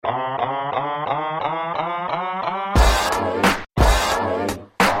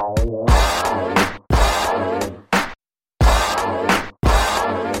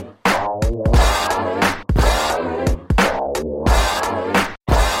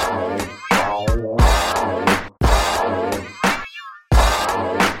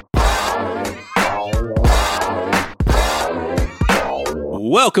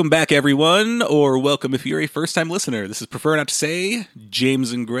Welcome back, everyone, or welcome if you're a first-time listener. This is Prefer Not to Say,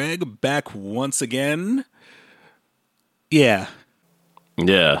 James and Greg, back once again. Yeah,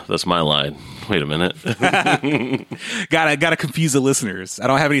 that's my line. Wait a minute. gotta confuse the listeners. I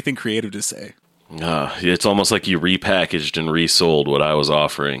don't have anything creative to say. It's almost like you repackaged and resold what I was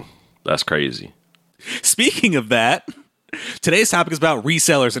offering. That's crazy. Speaking of that, today's topic is about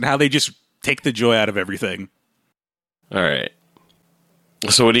resellers and how they just take the joy out of everything. All right.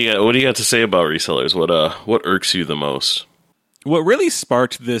 So what do you got to say about resellers? What irks you the most? What really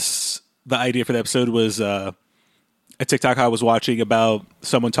sparked the idea for the episode was a TikTok I was watching about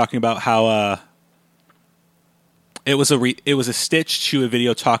someone talking about how it was a stitch to a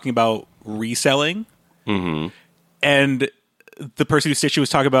video talking about reselling, and the person who stitched it was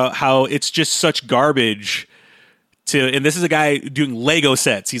talking about how it's just such garbage. And this is a guy doing Lego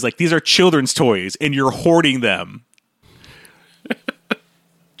sets. He's like, these are children's toys, and you're hoarding them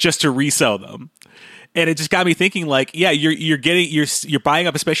just to resell them. And it just got me thinking, like, yeah, you're buying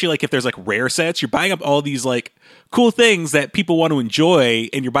up, especially like if there's like rare sets, you're buying up all these like cool things that people want to enjoy,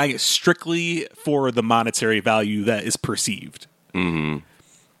 and you're buying it strictly for the monetary value that is perceived. Mm-hmm.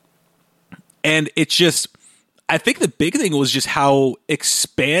 And it's just, I think the big thing was just how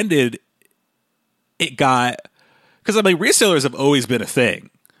expanded it got. Because I mean, resellers have always been a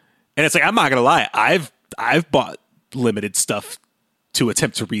thing, and it's like, I'm not gonna lie, I've bought limited stuff to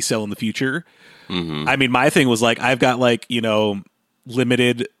attempt to resell in the future. Mm-hmm. I mean, my thing was like, I've got like,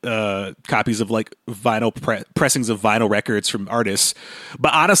 limited copies of like vinyl pressings of vinyl records from artists,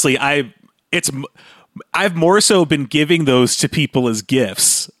 but honestly, I've more so been giving those to people as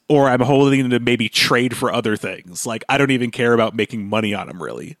gifts, or I'm holding them to maybe trade for other things. Like, I don't even care about making money on them,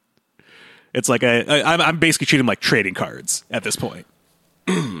 really. It's like I'm basically treating them like trading cards at this point.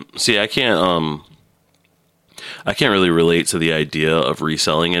 See, I can't really relate to the idea of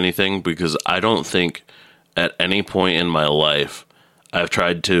reselling anything, because I don't think at any point in my life I've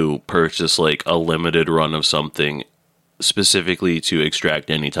tried to purchase like a limited run of something specifically to extract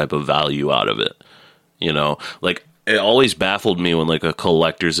any type of value out of it. Like, it always baffled me when like a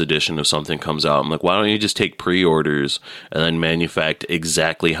collector's edition of something comes out. I'm like, why don't you just take pre-orders and then manufacture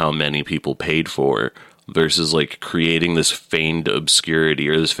exactly how many people paid for, versus like creating this feigned obscurity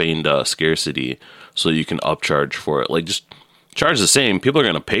or this feigned scarcity so you can upcharge for it. Like, just charge the same. People are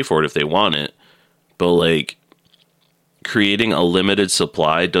going to pay for it if they want it. But like, creating a limited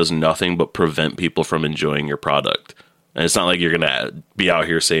supply does nothing but prevent people from enjoying your product. And it's not like you're going to be out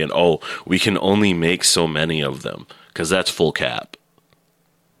here saying, oh, we can only make so many of them, because that's full cap.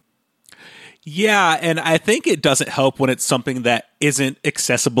 Yeah, and I think it doesn't help when it's something that isn't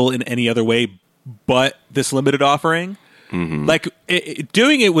accessible in any other way but this limited offering. Mm-hmm. Like,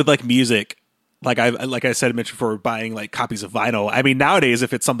 doing it with like music, like I said, I mentioned before, buying like copies of vinyl. I mean, nowadays,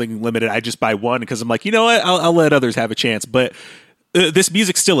 if it's something limited, I just buy one because I'm like, you know what, I'll let others have a chance. But this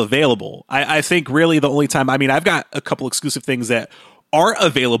music's still available. I think really the only time, I mean, I've got a couple exclusive things that aren't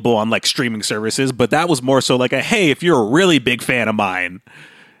available on like streaming services, but that was more so like hey, if you're a really big fan of mine,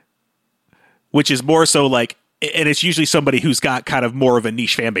 which is more so like, and it's usually somebody who's got kind of more of a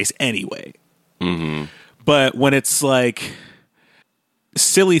niche fan base anyway. Mm-hmm. But when it's like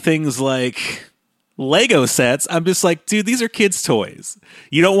silly things like Lego sets, I'm just like, dude, these are kids' toys.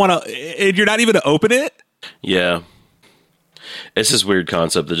 You don't want to, and you're not even to open it. Yeah. It's this weird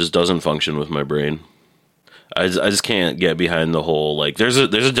concept that just doesn't function with my brain. I just can't get behind the whole, like, there's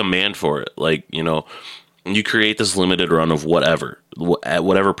a demand for it. Like, you create this limited run of whatever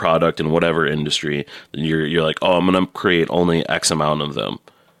product in whatever industry, then you're like, oh, I'm going to create only X amount of them.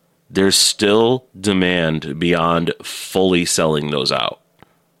 There's still demand beyond fully selling those out.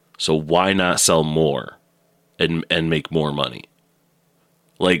 So why not sell more and make more money?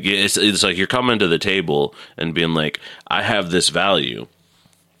 Like, it's like you're coming to the table and being like, I have this value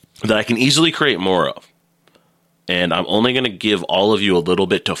that I can easily create more of, and I'm only going to give all of you a little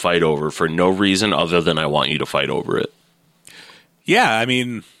bit to fight over for no reason other than I want you to fight over it. Yeah, I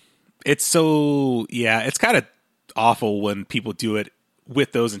mean, it's kind of awful when people do it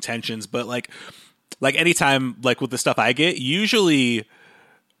with those intentions, but like anytime, like with the stuff I get, usually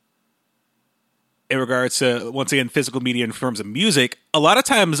in regards to, once again, physical media in terms of music, a lot of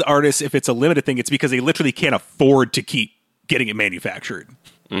times artists, if it's a limited thing, it's because they literally can't afford to keep getting it manufactured.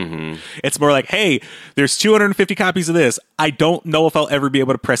 Mm-hmm. It's more like, hey, there's 250 copies of this. I don't know if I'll ever be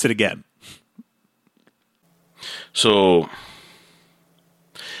able to press it again. So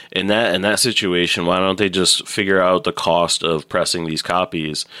in that situation, why don't they just figure out the cost of pressing these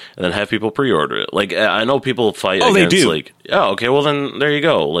copies and then have people pre-order it? Like, I know people fight against, they do. Like, oh, okay, well then there you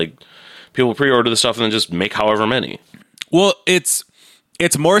go. Like, people pre-order the stuff and then just make however many. Well, it's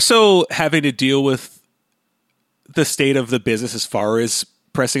It's more so having to deal with the state of the business as far as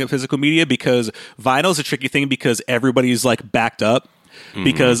pressing up physical media, because vinyl is a tricky thing because everybody's like backed up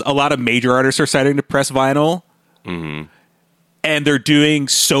because a lot of major artists are starting to press vinyl and they're doing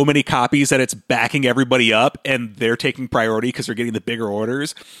so many copies that it's backing everybody up and they're taking priority because they're getting the bigger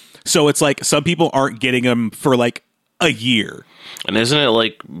orders. So it's like some people aren't getting them for like a year. And isn't it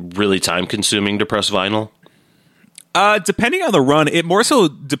like really time consuming to press vinyl? Depending on the run, it more so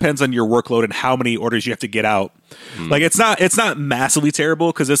depends on your workload and how many orders you have to get out. Like it's not massively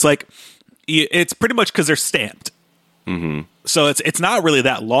terrible because it's like it's pretty much because they're stamped. So it's not really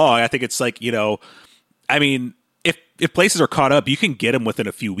that long. I think it's like, you know, I mean, if places are caught up, you can get them within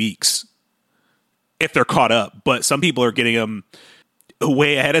a few weeks if they're caught up. But some people are getting them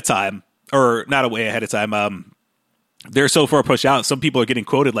way ahead of time, or not a way ahead of time. They're so far pushed out. Some people are getting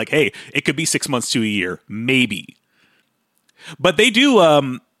quoted like, "Hey, it could be 6 months to a year, maybe." But they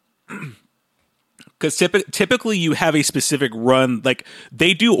do, because typically you have a specific run. Like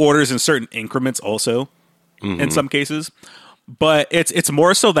they do orders in certain increments, also in some cases. But it's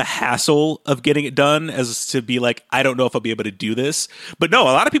more so the hassle of getting it done as to be like, I don't know if I'll be able to do this. But no,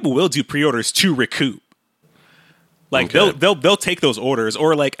 a lot of people will do pre-orders to recoup. Like they'll take those orders,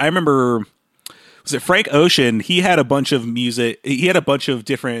 or like I remember, was it Frank Ocean? He had a bunch of music. He had a bunch of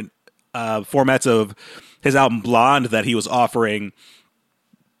different formats of his album Blonde that he was offering.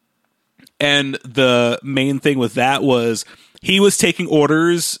 And the main thing with that was he was taking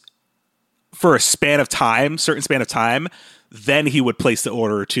orders for a certain span of time. Then he would place the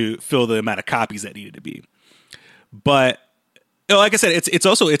order to fill the amount of copies that needed to be. But like I said, it's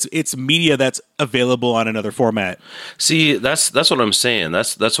also media that's available on another format. See, that's what I'm saying.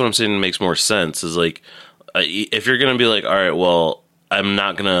 That's what I'm saying makes more sense. Is like if you're going to be like, all right, well, I'm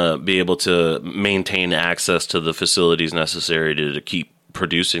not going to be able to maintain access to the facilities necessary to keep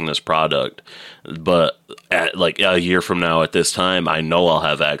producing this product, but at like a year from now at this time, I know I'll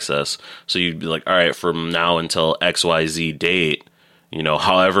have access. So you'd be like, all right, from now until XYZ date, you know,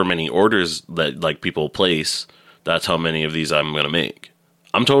 however many orders that like people place, that's how many of these I'm going to make.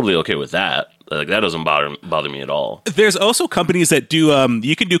 I'm totally okay with that. Like that doesn't bother me at all. There's also companies that do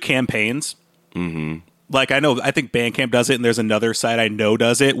you can do campaigns. Like I think Bandcamp does it, and there's another site I know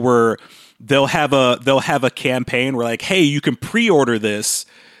does it where they'll have a campaign where like, hey, you can pre-order this,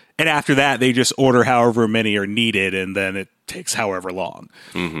 and after that they just order however many are needed, and then it takes however long.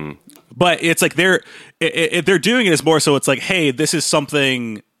 But it's like they're doing it as more so it's like, hey, this is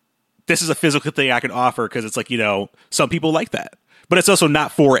a physical thing I can offer, because it's like, you know, some people like that, but it's also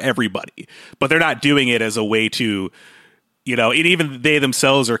not for everybody. But they're not doing it as a way to, you know, and even they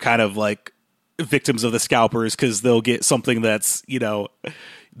themselves are kind of like victims of the scalpers, because they'll get something that's, you know,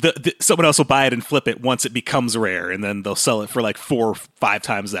 someone else will buy it and flip it once it becomes rare, and then they'll sell it for like 4 or 5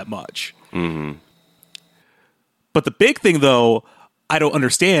 times that much. But the big thing, though, I don't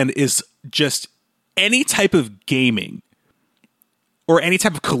understand is just any type of gaming or any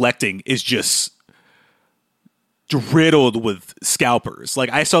type of collecting is just riddled with scalpers. Like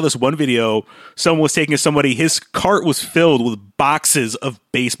I saw this one video, someone was taking his cart was filled with boxes of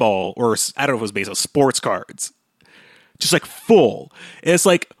baseball, or I don't know if it was baseball, sports cards. Just like full. And it's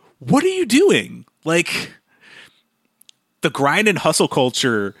like, what are you doing? Like the grind and hustle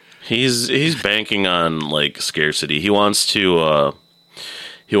culture. He's banking on like scarcity. He wants to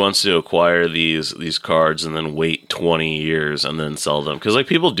acquire these cards and then wait 20 years and then sell them, because like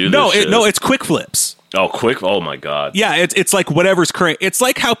people do this shit. No, it's quick flips. Oh my god. Yeah, it's like whatever's current. It's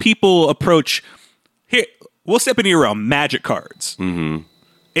like how people approach. Here, we'll step into your realm. Magic cards.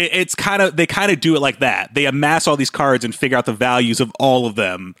 It's kind of, they kind of do it like that. They amass all these cards and figure out the values of all of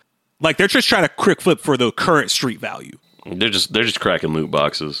them. Like they're just trying to quick flip for the current street value. They're just cracking loot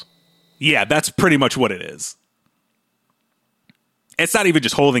boxes. Yeah, that's pretty much what it is. It's not even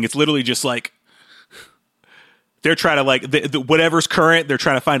just holding. It's literally just like they're trying to like whatever's current. They're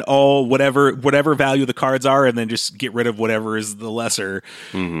trying to find all whatever value the cards are, and then just get rid of whatever is the lesser.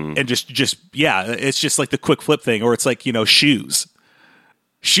 And just yeah, it's just like the quick flip thing. Or it's like, you know, shoes.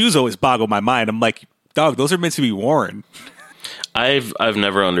 Shoes always boggle my mind. I'm like, dog, those are meant to be worn. I've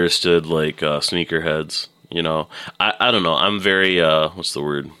never understood like sneakerheads. You know, I don't know. I'm very what's the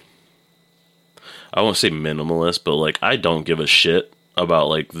word? I won't say minimalist, but like I don't give a shit about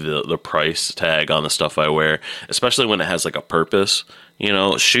like the price tag on the stuff I wear, especially when it has like a purpose. You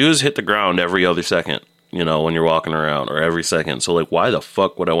know, shoes hit the ground every other second, you know, when you're walking around, or every second. So like, why the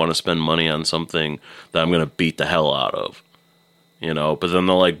fuck would I want to spend money on something that I'm going to beat the hell out of? you know, but then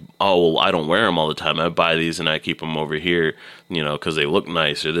they're like, oh, well, I don't wear them all the time. I buy these and I keep them over here, you know, because they look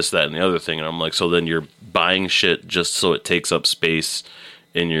nice or this, that, and the other thing. And I'm like, so then you're buying shit just so it takes up space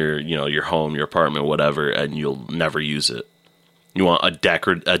in your, you know, your home, your apartment, whatever, and you'll never use it. You want a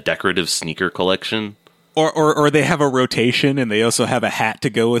decorative sneaker collection? Or they have a rotation and they also have a hat to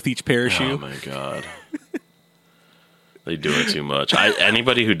go with each pair of shoe. Oh my God. They do it too much.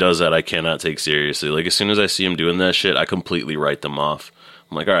 Anybody who does that, I cannot take seriously. Like, as soon as I see them doing that shit, I completely write them off.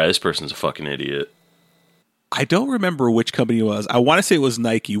 I'm like, all right, this person's a fucking idiot. I don't remember which company it was. I want to say it was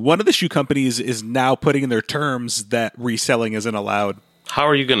Nike. One of the shoe companies is now putting in their terms that reselling isn't allowed. How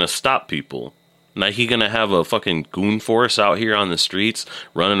are you going to stop people? Nike going to have a fucking goon force out here on the streets,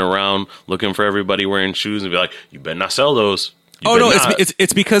 running around, looking for everybody wearing shoes and be like, you better not sell those.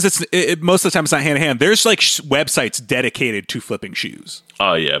 It's because most of the time it's not hand in hand. There's like websites dedicated to flipping shoes.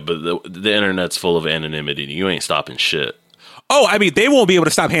 Oh yeah, but the internet's full of anonymity. You ain't stopping shit. Oh, I mean, they won't be able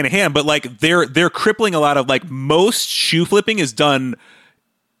to stop hand in hand, but like they're crippling a lot of like most shoe flipping is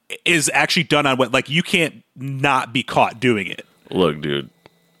actually done on what, like, you can't not be caught doing it. Look, dude,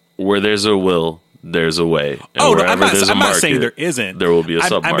 where there's a will, there's a way. And no, I'm not saying there isn't. There will be a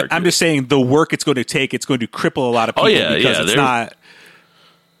submarket. I'm just saying the work it's going to take, it's going to cripple a lot of people because it's not.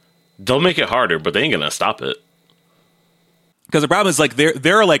 They'll make it harder, but they ain't going to stop it. Because the problem is, like,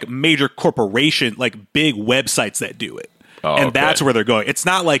 there are like major corporation, like big websites that do it. Oh, and that's where they're going. It's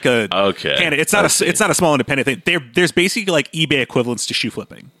not like a it's not a small independent thing. There's basically like eBay equivalents to shoe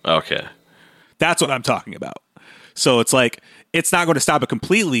flipping. Okay. That's what I'm talking about. So it's like, it's not going to stop it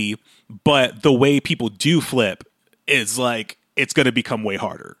completely, but the way people do flip is like, it's going to become way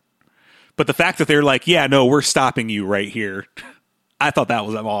harder. But the fact that they're like, yeah, no, we're stopping you right here. I thought that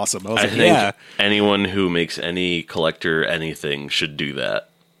was awesome. I think anyone who makes any collector anything should do that.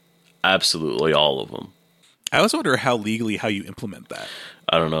 Absolutely all of them. I always wonder how you implement that.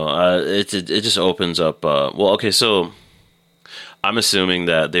 I don't know. It just opens up. So I'm assuming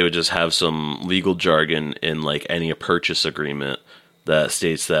that they would just have some legal jargon in like any purchase agreement that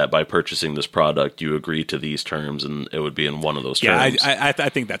states that by purchasing this product, you agree to these terms, and it would be in one of those terms. Yeah, I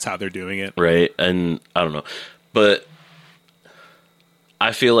think that's how they're doing it. Right. And I don't know. But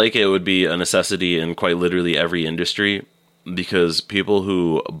I feel like it would be a necessity in quite literally every industry, because people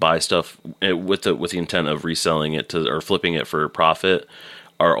who buy stuff with the intent of reselling it or flipping it for profit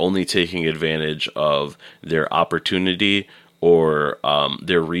are only taking advantage of their opportunity or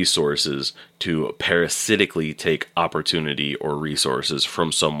their resources to parasitically take opportunity or resources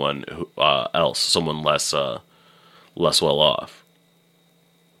from someone else, someone less well off.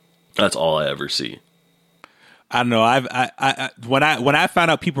 That's all I ever see. I don't know. When I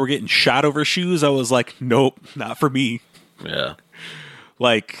found out people were getting shot over shoes, I was like, nope, not for me. Yeah.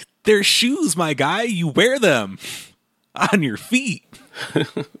 Like, they're shoes, my guy. You wear them on your feet.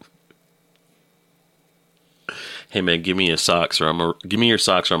 Hey man, give me your socks, or I'm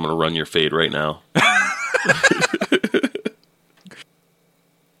gonna run your fade right now.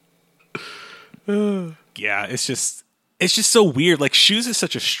 Yeah, it's just so weird. Like, shoes is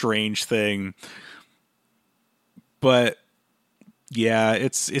such a strange thing, but yeah,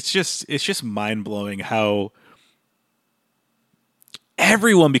 it's just mind blowing how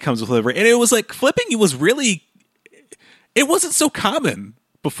everyone becomes a flipper. And it was like flipping. It wasn't so common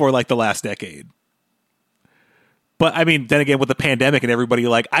before like the last decade. But I mean, then again, with the pandemic and everybody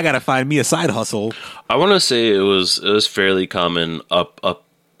like, I gotta find me a side hustle. I want to say it was fairly common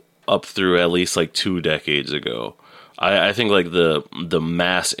up through at least like 2 decades ago. I think like the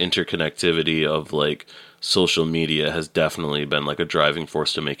mass interconnectivity of like social media has definitely been like a driving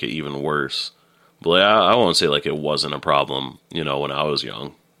force to make it even worse. But like, I won't say like it wasn't a problem, you know, when I was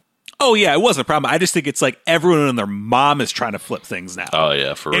young. Oh yeah, it wasn't a problem. I just think it's like everyone and their mom is trying to flip things now. Oh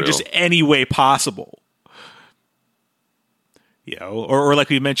yeah, for real. In just any way possible. You know, or like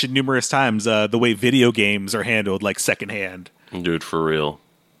we mentioned numerous times, the way video games are handled, like secondhand. Dude, for real.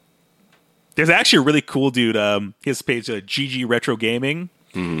 There's actually a really cool dude. His page, GG Retro Gaming,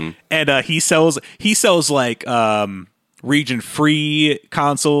 mm-hmm. and he sells like region free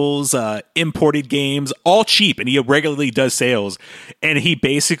consoles, imported games, all cheap, and he regularly does sales. And he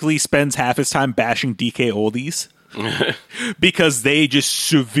basically spends half his time bashing DK oldies because they just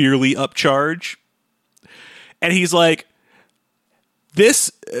severely upcharge. And he's like,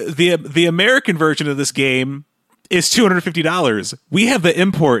 the American version of this game is $250. We have the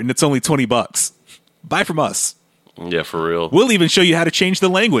import and it's only $20. Buy from us. Yeah, for real. We'll even show you how to change the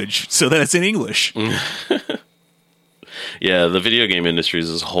language so that it's in English. Yeah, the video game industry is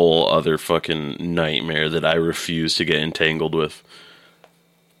this whole other fucking nightmare that I refuse to get entangled with.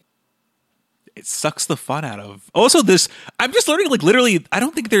 it sucks the fun out of. Also, this I'm just learning like literally. I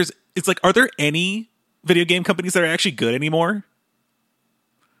don't think there's. It's like, are there any video game companies that are actually good anymore?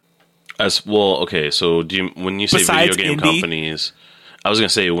 As well, okay. So, when you say Besides video game indie? companies, I was gonna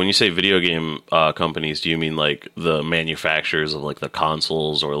say when you say video game companies, do you mean like the manufacturers of like the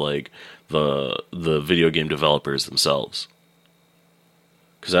consoles or like the video game developers themselves?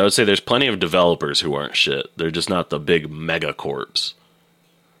 Because I would say there's plenty of developers who aren't shit. They're just not the big mega corps.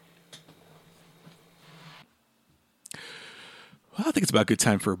 Well, I think it's about a good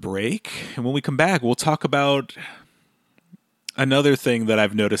time for a break. And when we come back, we'll talk about another thing that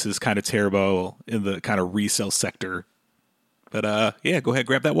I've noticed is kind of terrible in the kind of resale sector. But yeah, go ahead,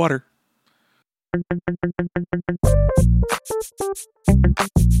 grab that water.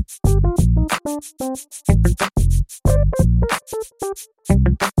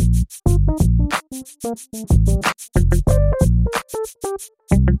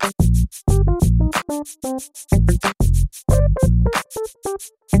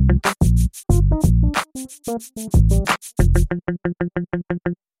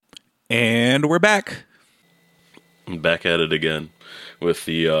 And we're back. Back at it again with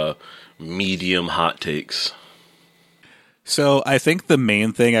the medium hot takes. So I think the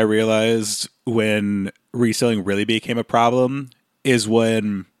main thing I realized when reselling really became a problem is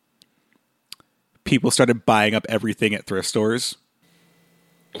when people started buying up everything at thrift stores.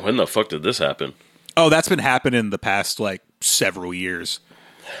 When the fuck did this happen? Oh, that's been happening the past like several years.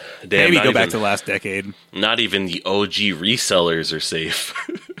 Damn, Maybe go back to the last decade. Not even the OG resellers are safe.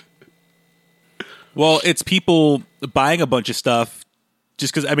 Well, it's people buying a bunch of stuff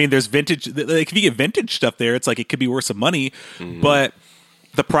just because, I mean, there's vintage. Like, if you get vintage stuff there, it's like it could be worth some money. Mm-hmm. But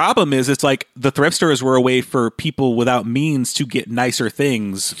the problem is, it's like the thrift stores were a way for people without means to get nicer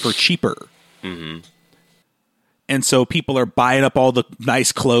things for cheaper. Mm-hmm. And so people are buying up all the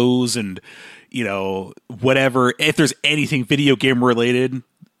nice clothes and, you know, whatever. If there's anything video game related,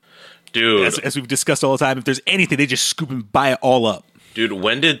 dude, as we've discussed all the time, if there's anything, they just scoop and buy it all up. Dude,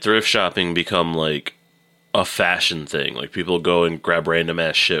 when did thrift shopping become like a fashion thing? Like people go and grab random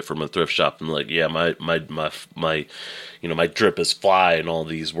ass shit from a thrift shop and like, yeah, my you know, my drip is fly and all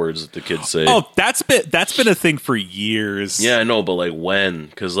these words that the kids say. Oh, that's been a thing for years. Yeah, I know, but like when?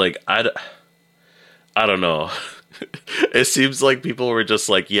 Because like I don't know. It seems like people were just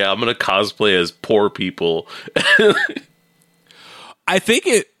like, yeah, I'm gonna cosplay as poor people. I think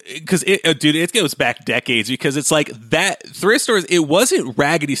because it goes back decades, because it's like that thrift stores, it wasn't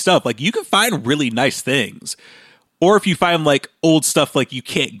raggedy stuff. Like you can find really nice things, or if you find like old stuff like you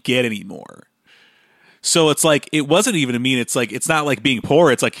can't get anymore. So it's like, it wasn't even, I mean, it's like, it's not like being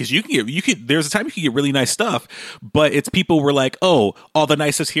poor. It's like, cause there's a time you can get really nice stuff, but it's people were like, oh, all the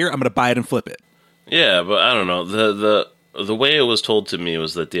nicest here, I'm going to buy it and flip it. Yeah. But I don't know. The way it was told to me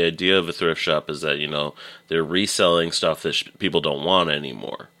was that the idea of a thrift shop is that, you know, they're reselling stuff that people don't want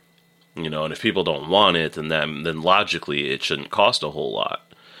anymore. You know, and if people don't want it, then logically it shouldn't cost a whole lot.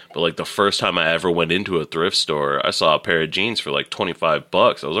 But like the first time I ever went into a thrift store, I saw a pair of jeans for like $25. I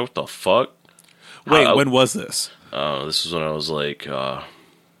was like, what the fuck? Wait, when was this? This was when I was like, I'll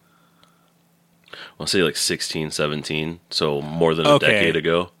say like 16, 17. So more than a decade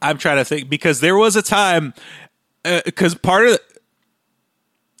ago. I'm trying to think, because there was a time, because part of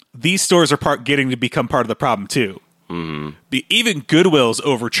these stores are getting to become part of the problem too. Mm-hmm. Even Goodwill's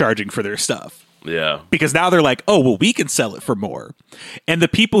overcharging for their stuff. Yeah. Because now they're like, oh, well, we can sell it for more. And the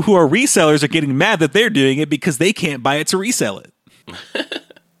people who are resellers are getting mad that they're doing it because they can't buy it to resell it.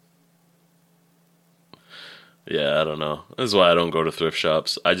 Yeah, I don't know. This is why I don't go to thrift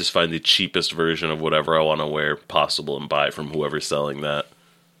shops. I just find the cheapest version of whatever I want to wear possible and buy it from whoever's selling that.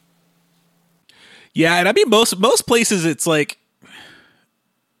 Yeah, and I mean, most places, it's like,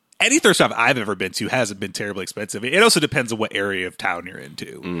 any thrift shop I've ever been to hasn't been terribly expensive. It also depends on what area of town you're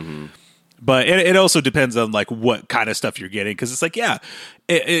into. Mm-hmm. But it also depends on like what kind of stuff you're getting. Because it's like, yeah,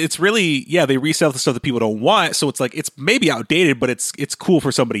 it's really, yeah, they resell the stuff that people don't want. So it's like, it's maybe outdated, but it's cool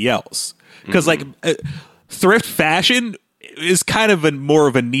for somebody else. Because like thrift fashion is kind of more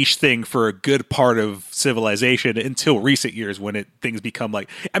of a niche thing for a good part of civilization until recent years when things become like,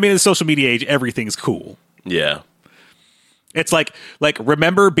 I mean, in the social media age, everything's cool. Yeah. It's like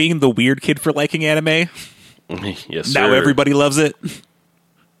remember being the weird kid for liking anime? Yes, sir. Now everybody loves it.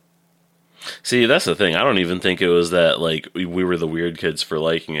 See, that's the thing. I don't even think it was that like we were the weird kids for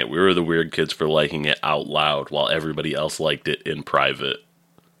liking it. We were the weird kids for liking it out loud while everybody else liked it in private.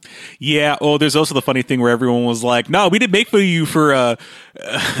 Yeah. Oh, there's also the funny thing where everyone was like, "No, we didn't make fun of you for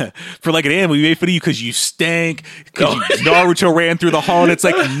for like an animal. We made fun of you because you stank. Because Naruto ran through the hall." And it's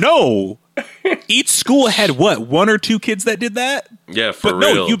like, no. Each school had what, 1 or 2 kids that did that? Yeah, for but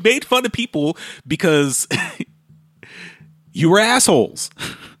real. No, you made fun of people because you were assholes.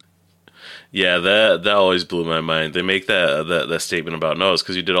 Yeah, that always blew my mind. They make that statement about, no, it's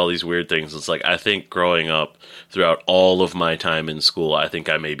because you did all these weird things. It's like, I think growing up throughout all of my time in school, I think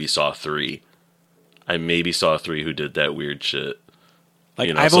I maybe saw 3. I maybe saw 3 who did that weird shit. Like,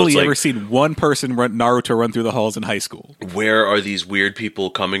 you know, I've only ever seen one person Naruto run through the halls in high school. Where are these weird people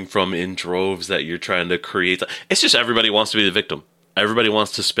coming from in droves that you're trying to create? It's just everybody wants to be the victim. Everybody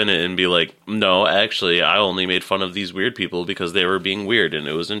wants to spin it and be like, no, actually, I only made fun of these weird people because they were being weird and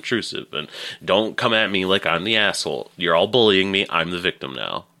it was intrusive. And don't come at me like I'm the asshole. You're all bullying me. I'm the victim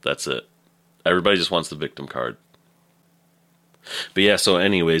now. That's it. Everybody just wants the victim card. But yeah, so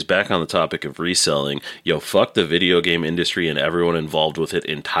anyways, back on the topic of reselling, fuck the video game industry and everyone involved with it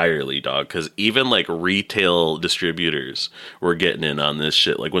entirely, dog. Because even like retail distributors were getting in on this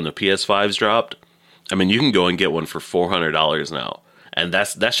shit. Like when the PS5s dropped, I mean, you can go and get one for $400 now. And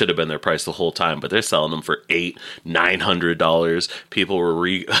that should have been their price the whole time, but they're selling them for $800-$900. People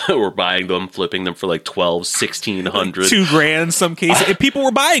were buying them, flipping them for like $1,200-$1,600, $2,000 in some cases. And people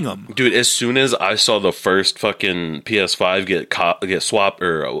were buying them, dude. As soon as I saw the first fucking PS5 get swapped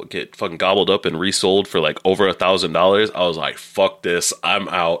or get fucking gobbled up and resold for like over $1,000, I was like, "Fuck this! I'm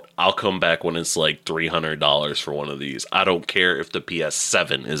out. I'll come back when it's like $300 for one of these. I don't care if the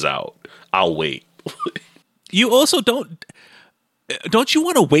PS7 is out. I'll wait." You also don't you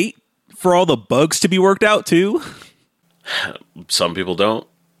want to wait for all the bugs to be worked out too? Some people don't.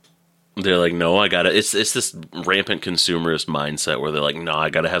 They're like, no, I gotta. It's this rampant consumerist mindset where they're like, no, I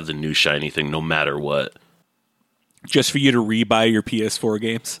gotta have the new shiny thing no matter what. Just for you to rebuy your PS4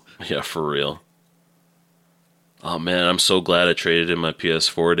 games? Yeah, for real. Oh man, I'm so glad I traded in my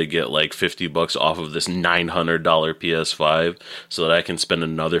PS4 to get like $50 off of this $900 PS5 so that I can spend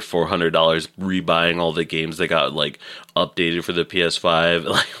another $400 rebuying all the games that got like updated for the PS5.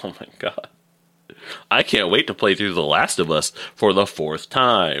 Like, oh my god. I can't wait to play through The Last of Us for the 4th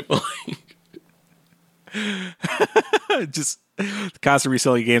time. Just constantly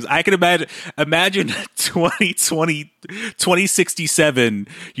reselling games. I can imagine 2067,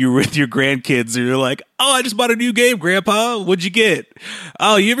 you're with your grandkids and you're like, "Oh, I just bought a new game, Grandpa. What'd you get?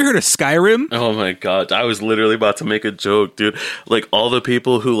 Oh, you ever heard of Skyrim?" Oh my god, I was literally about to make a joke, dude. Like all the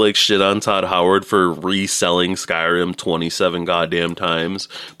people who like shit on Todd Howard for reselling Skyrim 27 goddamn times,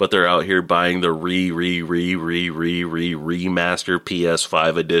 but they're out here buying the remaster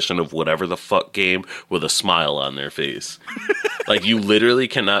PS5 edition of whatever the fuck game with a smile on their face. Like, you literally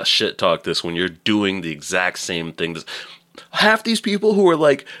cannot shit talk this when you're doing the exact same thing. Half these people who are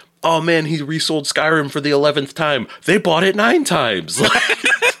like, "Oh man, he resold Skyrim for the 11th time. They bought it 9 times." Like,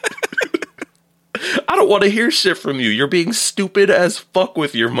 I don't want to hear shit from you. You're being stupid as fuck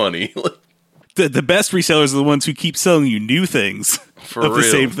with your money. The best resellers are the ones who keep selling you new things for of real. The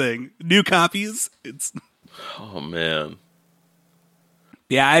same thing. New copies. Oh man.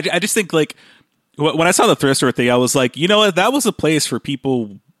 Yeah, I just think like, when I saw the thrift store thing, I was like, you know what? That was a place for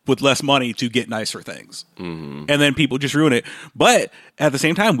people with less money to get nicer things. Mm-hmm. And then people just ruin it. But at the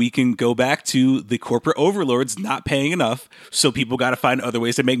same time, we can go back to the corporate overlords not paying enough. So people got to find other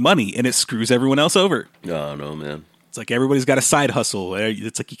ways to make money. And it screws everyone else over. Oh, no, man. It's like everybody's got a side hustle.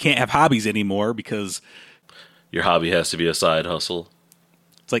 It's like you can't have hobbies anymore because your hobby has to be a side hustle.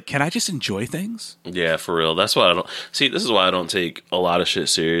 It's like, can I just enjoy things? Yeah, for real. That's why I don't... See, this is why I don't take a lot of shit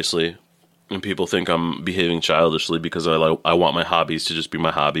seriously. And people think I'm behaving childishly because I want my hobbies to just be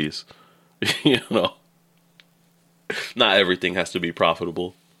my hobbies. You know? Not everything has to be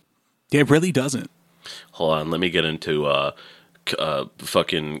profitable. Yeah, it really doesn't. Hold on, let me get into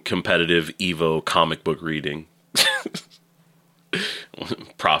fucking competitive Evo comic book reading.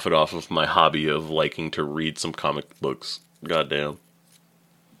 Profit off of my hobby of liking to read some comic books. Goddamn.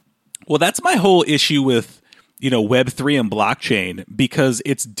 Well, that's my whole issue with Web3 and blockchain, because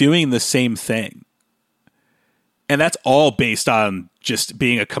it's doing the same thing. And that's all based on just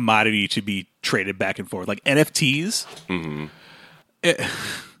being a commodity to be traded back and forth. Like NFTs. Mm-hmm.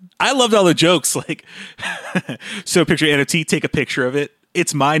 I loved all the jokes. Like, so picture NFT, take a picture of it.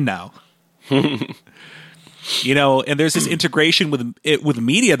 It's mine now. And there's this integration with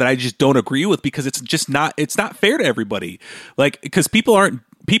media that I just don't agree with, because it's not fair to everybody. Like, because people aren't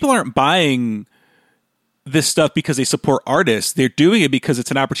buying this stuff because they support artists. They're doing it because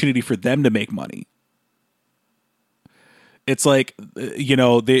it's an opportunity for them to make money. It's like,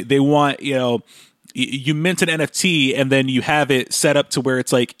 they want, you mint an NFT and then you have it set up to where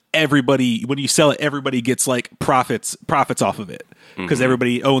it's like everybody, when you sell it, everybody gets like profits off of it because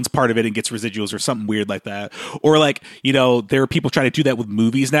everybody owns part of it and gets residuals or something weird like that. Or like, there are people trying to do that with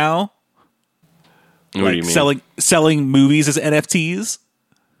movies now. What do you mean? Selling movies as NFTs.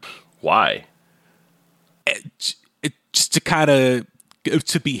 Why? Just to kind of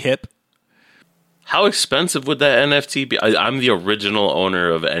to be hip. How expensive would that NFT be? I'm the original owner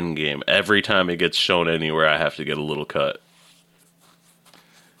of Endgame. Every time it gets shown anywhere, I have to get a little cut.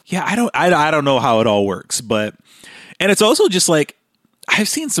 Yeah, I don't know how it all works, and it's also just like I've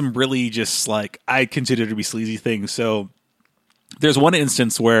seen some really just like I consider to be sleazy things. So there's one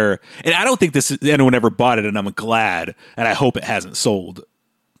instance where, and I don't think anyone ever bought it, and I'm glad, and I hope it hasn't sold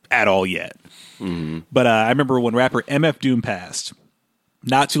at all yet. But I remember when rapper MF Doom passed,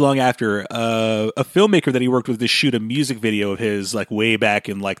 not too long after, a filmmaker that he worked with to shoot a music video of his like way back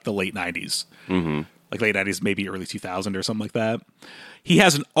in like the late 90s. Like late 90s, maybe early 2000 or something like that. He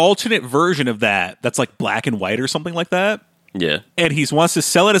has an alternate version of that's like black and white or something like that. Yeah. And he wants to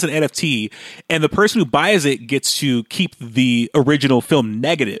sell it as an NFT, and the person who buys it gets to keep the original film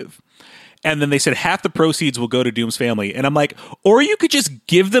negative. And then they said half the proceeds will go to Doom's family. And I'm like, or you could just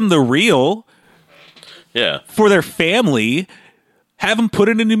give them the real for their family, have them put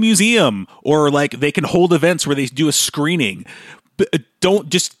it in a museum, or like they can hold events where they do a screening. But don't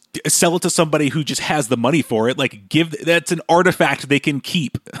just sell it to somebody who just has the money for it. Like that's an artifact they can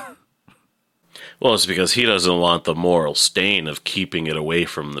keep. Well, it's because he doesn't want the moral stain of keeping it away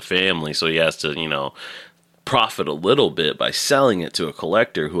from the family. So he has to, profit a little bit by selling it to a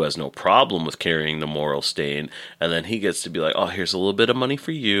collector who has no problem with carrying the moral stain. And then he gets to be like, oh, here's a little bit of money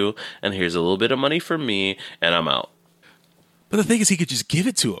for you, and here's a little bit of money for me, and I'm out. But the thing is, he could just give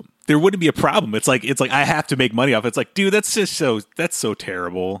it to him. There wouldn't be a problem. It's like I have to make money off it. It's like, dude, that's so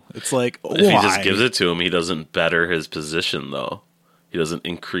terrible. It's like, why? If he just gives it to him, he doesn't better his position, though. He doesn't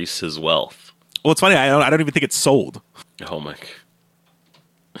increase his wealth. Well, it's funny. I don't even think it's sold. Oh my.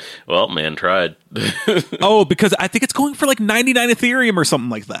 Well, man tried. Oh, because I think it's going for like 99 Ethereum or something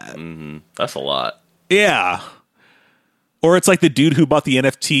like that. That's a lot. Yeah. Or it's like the dude who bought the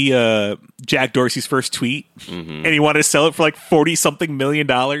NFT, Jack Dorsey's first tweet, and he wanted to sell it for like $40-something million,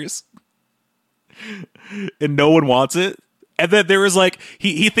 and no one wants it. And then there was like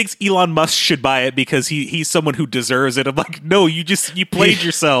he thinks Elon Musk should buy it because he's someone who deserves it. I'm like, no, you played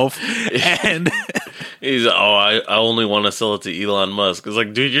yourself. And he's I only want to sell it to Elon Musk. It's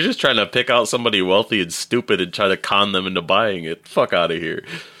like, dude, you're just trying to pick out somebody wealthy and stupid and try to con them into buying it. Fuck out of here.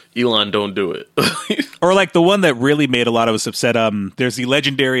 Elon, don't do it. Or like the one that really made a lot of us upset. There's the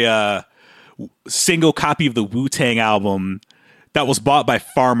legendary single copy of the Wu-Tang album that was bought by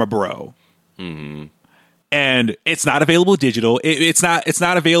Pharma Bro. And it's not available digital. It's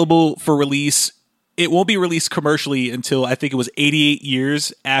not available for release. It won't be released commercially until I think it was 88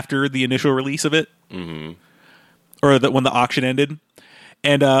 years after the initial release of it, or when the auction ended.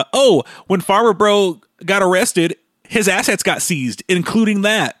 And when Pharma Bro got arrested, his assets got seized, including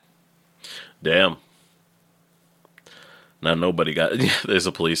that. Damn. Now nobody got. There's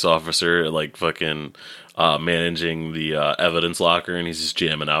a police officer like fucking managing the evidence locker, and he's just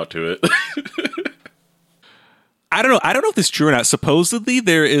jamming out to it. I don't know if this is true or not. Supposedly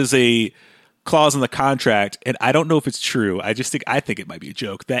there is a clause in the contract, and I don't know if it's true. I think it might be a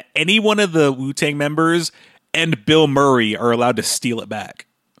joke, that any one of the Wu-Tang members and Bill Murray are allowed to steal it back.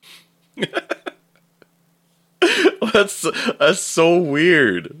 That's so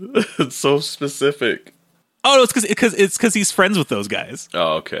weird. It's so specific. Oh no, it's because he's friends with those guys.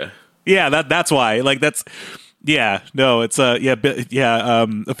 Oh, okay. Yeah, that's why. Like that's. Yeah, no, it's a few of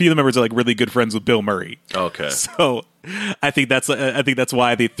the members are like really good friends with Bill Murray. Okay. So I think that's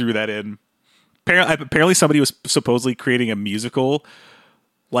why they threw that in. Apparently somebody was supposedly creating a musical,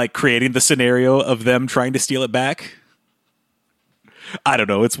 like creating the scenario of them trying to steal it back. I don't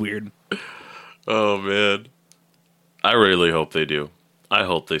know, it's weird. Oh man. I really hope they do. I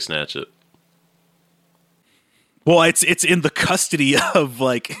hope they snatch it. Well, it's in the custody of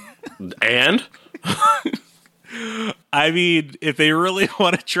like and I mean, if they really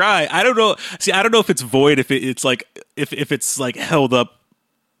want to try, I don't know. See, I don't know if it's void, if it's like if it's like held up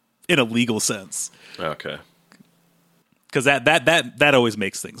in a legal sense. Okay. Because that always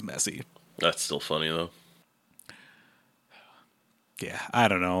makes things messy. That's still funny though. Yeah, I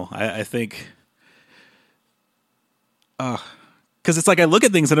don't know. I think, because it's like I look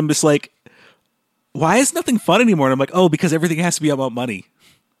at things and I'm just like, why is nothing fun anymore? And I'm like, oh, because everything has to be about money.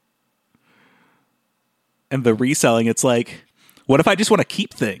 And the reselling, it's like, what if I just want to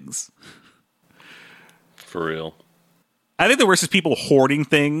keep things? For real. I think the worst is people hoarding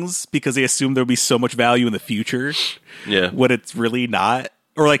things because they assume there'll be so much value in the future. Yeah. When it's really not.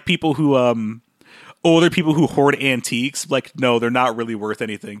 Or like people who older people who hoard antiques, like, no, they're not really worth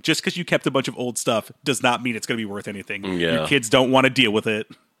anything. Just because you kept a bunch of old stuff does not mean it's going to be worth anything. Yeah. Your kids don't want to deal with it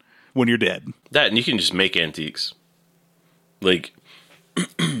when you're dead. That, and you can just make antiques. Like,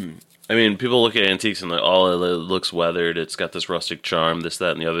 I mean, people look at antiques and like, oh, it looks weathered. It's got this rustic charm, this,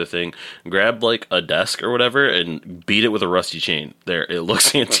 that, and the other thing. Grab like a desk or whatever and beat it with a rusty chain. There, it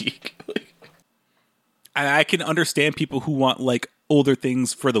looks antique. I can understand people who want like older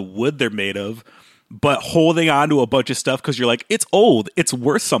things for the wood they're made of, but holding on to a bunch of stuff because you're like, it's old, it's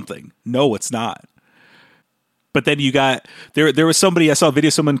worth something. No, it's not. But then you got there was somebody, I saw a video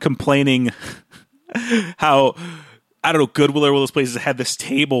of someone complaining how, I don't know, Goodwill or one of those places had this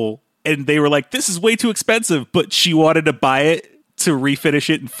table and they were like, this is way too expensive, but she wanted to buy it to refinish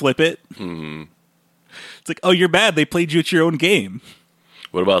it and flip it. Mm-hmm. It's like, oh, you're mad they played you at your own game.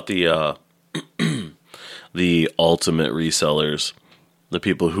 What about the the ultimate resellers? The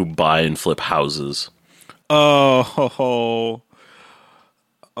people who buy and flip houses. Oh.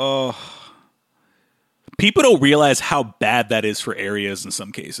 People don't realize how bad that is for areas in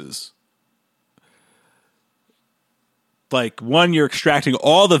some cases. Like, one, you're extracting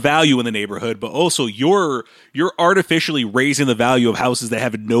all the value in the neighborhood, but also you're artificially raising the value of houses that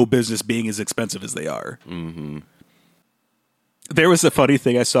have no business being as expensive as they are. Mm-hmm. There was a funny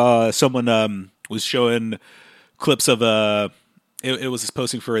thing I saw. Someone was showing clips of it was this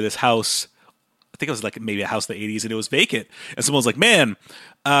posting for this house. I think it was like maybe a house in the 80s, and it was vacant. And someone was like, man,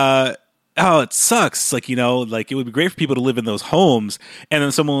 oh, it sucks. Like, you know, like it would be great for people to live in those homes. And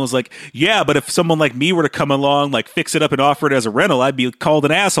then someone was like, yeah, but if someone like me were to come along, like fix it up and offer it as a rental, I'd be called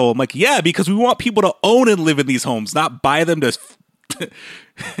an asshole. I'm like, yeah, because we want people to own and live in these homes, not buy them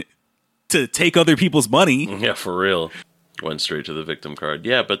to take other people's money. Yeah, for real. Went straight to the victim card.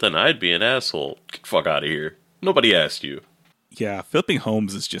 Yeah, but then I'd be an asshole. Get the fuck out of here. Nobody asked you. Yeah, flipping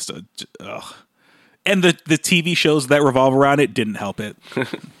homes is just ugh. And the TV shows that revolve around it didn't help it.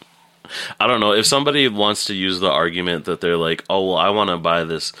 I don't know. If somebody wants to use the argument that they're like, oh, well, I want to buy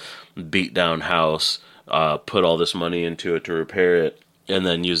this beat down house, put all this money into it to repair it, and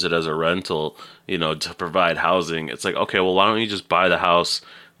then use it as a rental, you know, to provide housing. It's like, okay, well, why don't you just buy the house,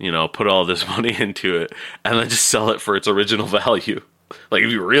 you know, put all this money into it, and then just sell it for its original value? Like,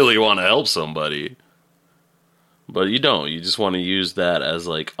 if you really want to help somebody. But you don't. You just want to use that as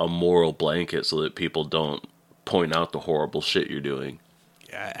like a moral blanket so that people don't point out the horrible shit you're doing.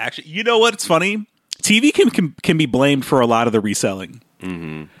 Yeah, actually, you know what? It's funny. TV can be blamed for a lot of the reselling.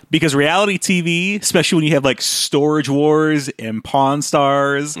 Mm-hmm. Because reality TV, especially when you have like Storage Wars and Pawn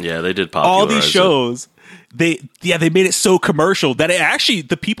Stars. Yeah, they did popularize all these shows. They made it so commercial that it actually,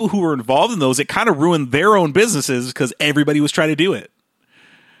 the people who were involved in those, it kind of ruined their own businesses because everybody was trying to do it.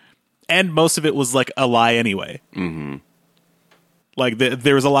 And most of it was like a lie anyway. Mm-hmm. Like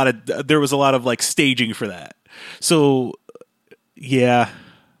there was a lot of like staging for that. So yeah,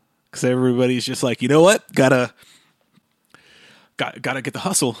 because everybody's just like, you know what, gotta get the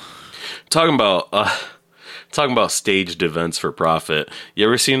hustle. Talking about staged events for profit. You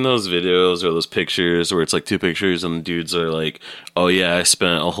ever seen those videos or those pictures where it's like two pictures and the dudes are like, oh yeah, I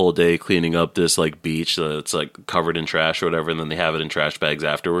spent a whole day cleaning up this like beach that's like covered in trash or whatever, and then they have it in trash bags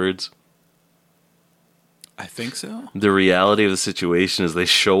afterwards? I think so. The reality of the situation is they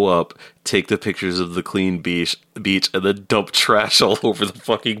show up, take the pictures of the clean beach, and then dump trash all over the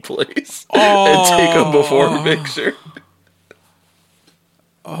fucking place. And take a before picture.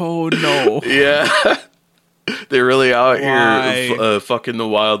 Oh, no. Yeah. They're really out here fucking the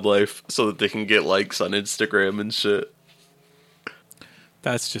wildlife so that they can get likes on Instagram and shit.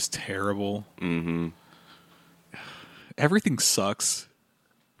 That's just terrible. Mm-hmm. Everything sucks.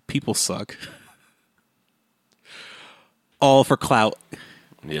 People suck. All for clout.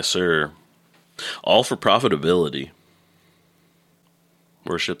 Yes, sir. All for profitability.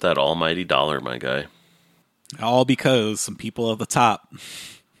 Worship that almighty dollar, my guy. All because some people at the top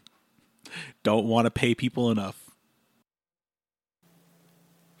don't want to pay people enough.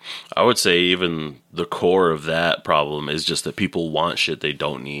 I would say even the core of that problem is just that people want shit they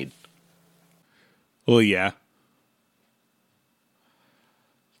don't need. Well, yeah.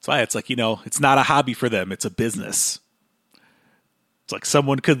 That's why it's like, you know, it's not a hobby for them. It's a business. It's like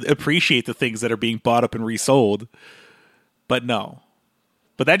someone could appreciate the things that are being bought up and resold, but no.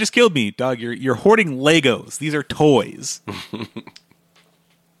 But that just killed me, dog. You're hoarding Legos. These are toys.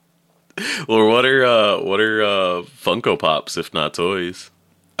 Well, what are Funko Pops if not toys?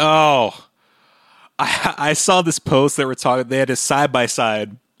 Oh, I saw this post that were talking. They had a side by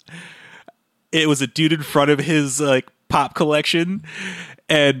side. It was a dude in front of his like Pop collection,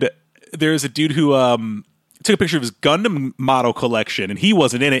 and there's a dude who took a picture of his Gundam model collection, and he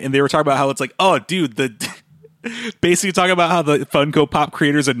wasn't in it, and they were talking about how it's like, oh, dude, basically talking about how the Funko Pop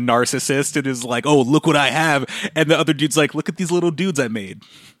creator's a narcissist and is like, oh, look what I have, and the other dude's like, look at these little dudes I made.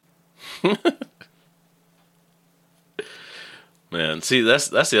 Man, see, that's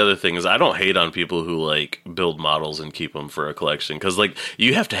the other thing is I don't hate on people who like build models and keep them for a collection, because like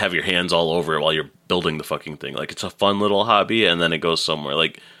you have to have your hands all over it while you're building the fucking thing. Like it's a fun little hobby, and then it goes somewhere.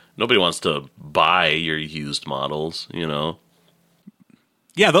 Like nobody wants to buy your used models, you know?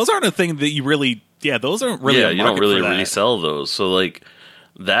 Yeah, those aren't a thing that you really. Yeah, those aren't really. Yeah, a you don't market really for that. resell those. So like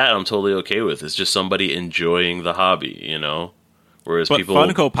that, I'm totally okay with. It's just somebody enjoying the hobby, you know? Whereas But people,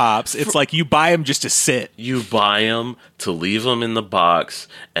 Funko Pops, it's like you buy them just to sit. you buy them to leave them in the box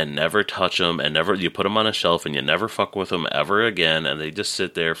and never touch them, and never you put them on a shelf and you never fuck with them ever again, and they just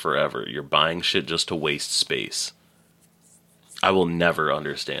sit there forever. You're buying shit just to waste space. I will never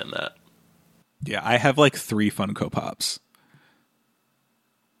understand that. Yeah, I have like 3 Funko Pops.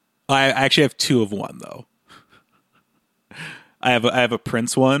 I actually have 2 of one though. I have a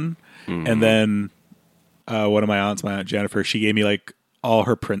Prince one, and then one of my aunts, my Aunt Jennifer, she gave me like all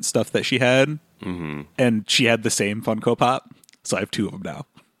her Prince stuff that she had, and she had the same Funko Pop, so I have 2 of them now.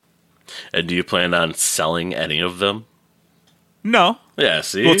 And do you plan on selling any of them? No, Yeah,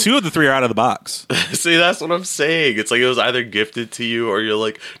 see? well, 2 of the 3 are out of the box. See, that's what I'm saying. It's like it was either gifted to you or you're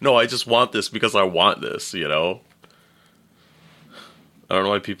like, no, I just want this because I want this, you know? I don't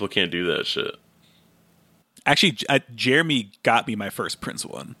know why people can't do that shit. Actually, Jeremy got me my first Prince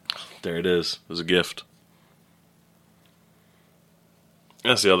one. There it is. It was a gift.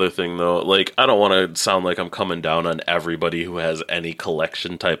 That's the other thing, though. Like, I don't want to sound like I'm coming down on everybody who has any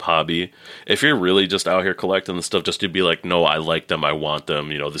collection type hobby. If you're really just out here collecting the stuff just to be like, no, I like them, I want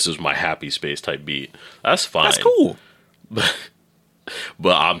them, you know, this is my happy space type beat, that's fine. That's cool.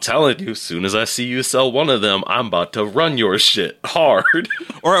 But I'm telling you, as soon as I see you sell one of them, I'm about to run your shit hard.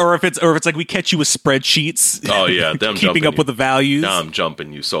 Or if it's like we catch you with spreadsheets. Oh, yeah, them keeping up with the values. Now I'm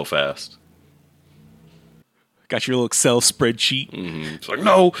jumping you so fast. Got your little Excel spreadsheet. It's like,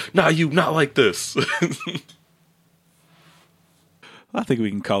 no, not you, not like this. I think we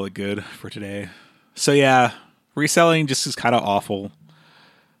can call it good for today. So yeah, reselling just is kind of awful.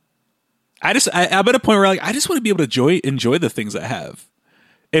 I'm at a point where like I just want to be able to enjoy the things I have.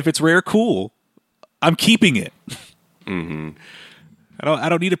 If it's rare, cool. I'm keeping it. I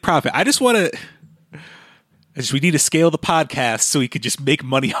don't need a profit. I just want to. We need to scale the podcast so we could just make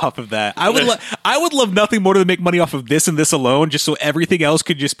money off of that. I would love nothing more than make money off of this and this alone, just so everything else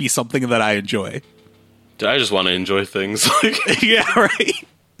could just be something that I enjoy. I just want to enjoy things. Yeah, right.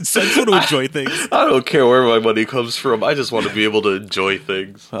 Sensible to enjoy things. I don't care where my money comes from. I just want to be able to enjoy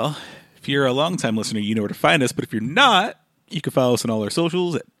things. Well, if you're a longtime listener, you know where to find us. But if you're not, you can follow us on all our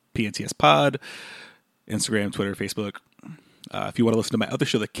socials at PNTS Pod, Instagram, Twitter, Facebook. If you want to listen to my other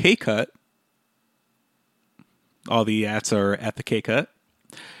show, The K-Cut, all the ats are at The K-Cut.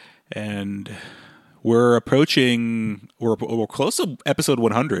 And we're approaching, we're close to episode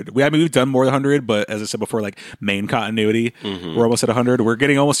 100. We've done more than 100, but as I said before, like main continuity, we're almost at 100. We're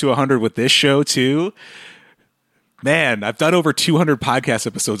getting almost to 100 with this show too. Man, I've done over 200 podcast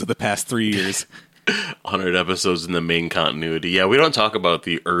episodes in the past 3 years. 100 episodes in the main continuity. Yeah, we don't talk about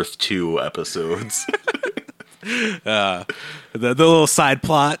the Earth 2 episodes. The little side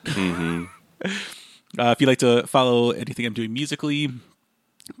plot. If you'd like to follow anything I'm doing musically,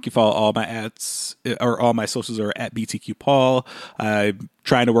 you can follow all my ads, or all my socials are at BTQ Paul. I'm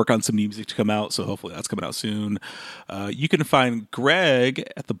trying to work on some new music to come out, so hopefully that's coming out soon. You can find Greg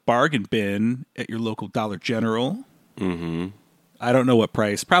at the Bargain Bin at your local Dollar General. I don't know what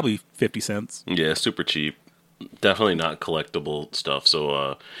price, probably 50 cents. Yeah, super cheap. Definitely not collectible stuff.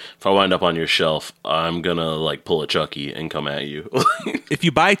 So if I wind up on your shelf, I'm gonna like pull a Chucky and come at you. If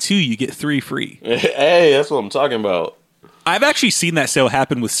you buy 2, you get 3 free. Hey, that's what I'm talking about. I've actually seen that sale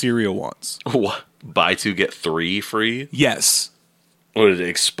happen with cereal once. What? Buy 2 get 3 free? Yes. What, did it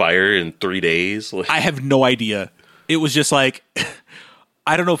expire in 3 days? I have no idea. It was just like,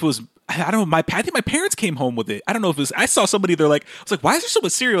 I don't know if it was, I don't know. I think my parents came home with it. I don't know if it was, I saw somebody, they're like, I was like, why is there so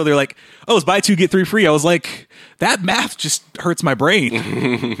much cereal? They're like, oh, it's buy 2, get 3 free. I was like, that math just hurts my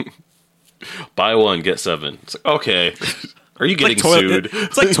brain. Buy 1, get 7. It's like, okay. Are you getting sued?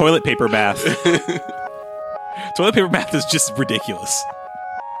 It's like toilet paper math. Toilet paper math is just ridiculous.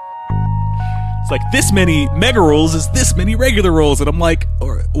 It's like this many mega rolls is this many regular rolls. And I'm like,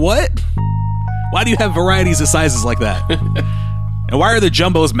 what? Why do you have varieties of sizes like that? And why are the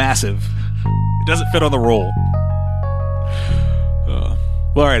jumbos massive? It doesn't fit on the roll. Well,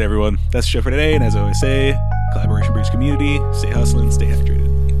 all right, everyone. That's the show for today. And as I always say, Collaboration breeds community. Stay hustling, stay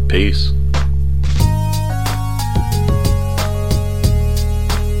hydrated. Peace.